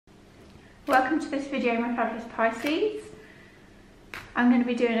Welcome to this video, my fabulous Pisces. I'm going to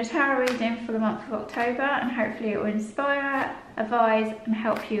be doing a tarot reading for the month of October, and hopefully it will inspire, advise and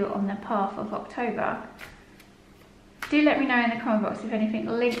help you on the path of October. Do let me know in the comment box if anything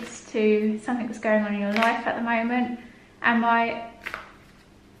links to something that's going on in your life at the moment. And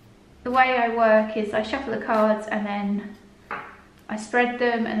the way I work is I shuffle the cards and then I spread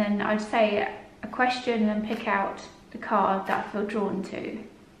them, and then I'd say a question and then pick out the card that I feel drawn to.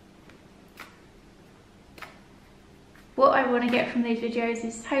 What I want to get from these videos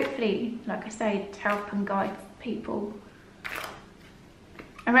is hopefully, like I say, to help and guide people.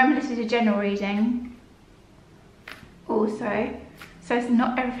 Remember, this is a general reading also, so it's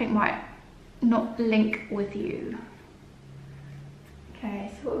not everything might not link with you. Okay,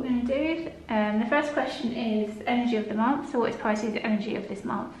 so what we're going to do, the first question is energy of the month. So what is Pisces' energy of this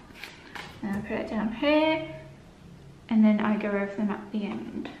month? And I'll put it down here, and then I go over them at the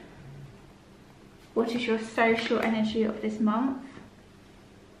end. What is your social energy of this month?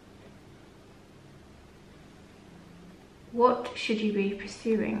 What should you be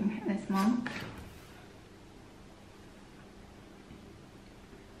pursuing this month?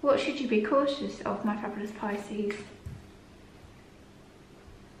 What should you be cautious of, my fabulous Pisces?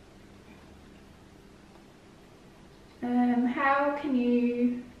 How can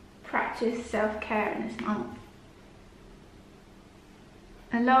you practice self-care in this month?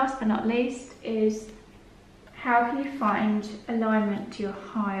 And last but not least is, how can you find alignment to your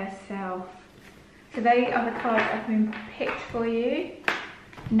higher self? So they are the cards that have been picked for you.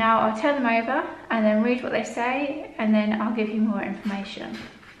 Now I'll turn them over and then read what they say, and then I'll give you more information.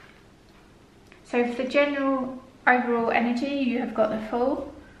 So for the general overall energy, you have got the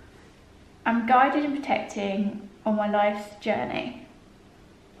Fool. I'm guided and protecting on my life's journey.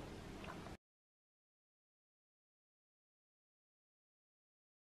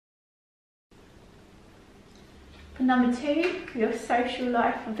 For number 2, for your social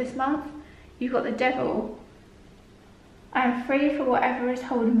life of this month, you've got the Devil. I am free for whatever is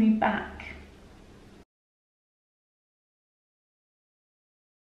holding me back.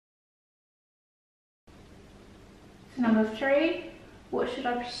 For number 3, what should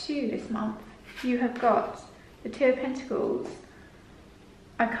I pursue this month? You have got the 2 of Pentacles.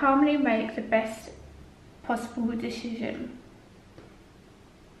 I calmly make the best possible decision.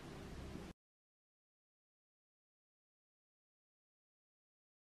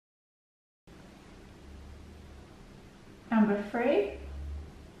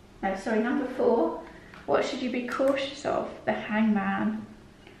 Number 4, what should you be cautious of? The Hangman.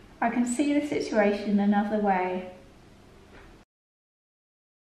 I can see the situation another way.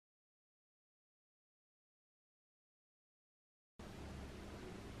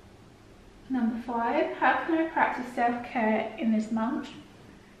 Number 5, how can I practice self-care in this month?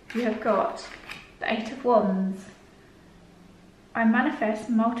 You have got the 8 of Wands. I manifest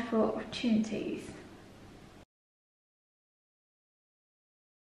multiple opportunities.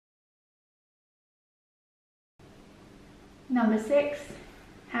 Number 6,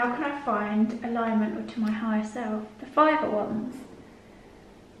 how can I find alignment to my higher self? The 5 of Wands.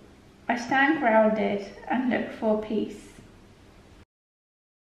 I stand grounded and look for peace.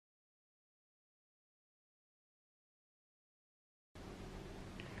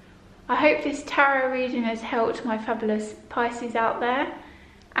 I hope this tarot reading has helped my fabulous Pisces out there,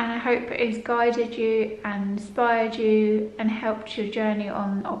 and I hope it has guided you and inspired you and helped your journey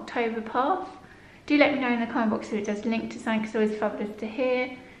on October path. Do let me know in the comment box if it does link to something, it's always fabulous to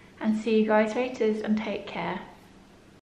hear, and see you guys later and take care.